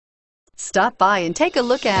Stop by and take a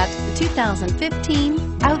look at the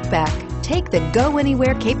 2015 Outback. Take the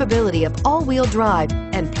go-anywhere capability of all-wheel drive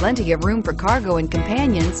and plenty of room for cargo and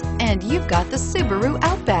companions, and you've got the Subaru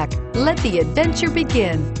Outback. Let the adventure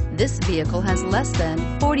begin. This vehicle has less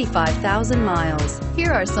than 45,000 miles.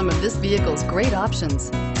 Here are some of this vehicle's great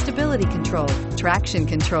options: stability control, traction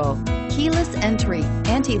control, keyless entry,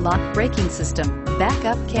 anti-lock braking system,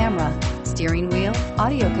 backup camera, steering wheel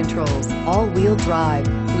audio controls, all-wheel drive,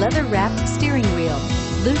 leather-wrapped steering wheel,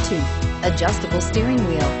 Bluetooth, adjustable steering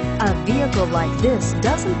wheel. A vehicle like this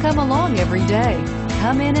doesn't come along every day.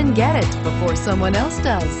 Come in and get it before someone else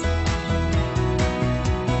does.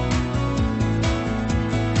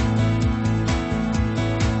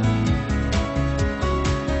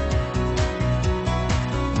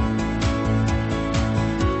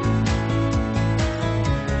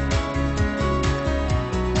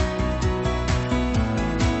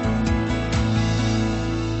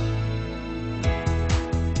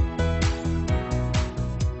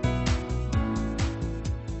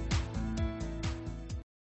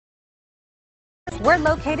 We're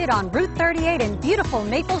located on Route 38 in beautiful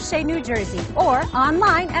Maple Shade, New Jersey, or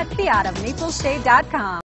online at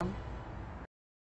fiatofmapleshade.com.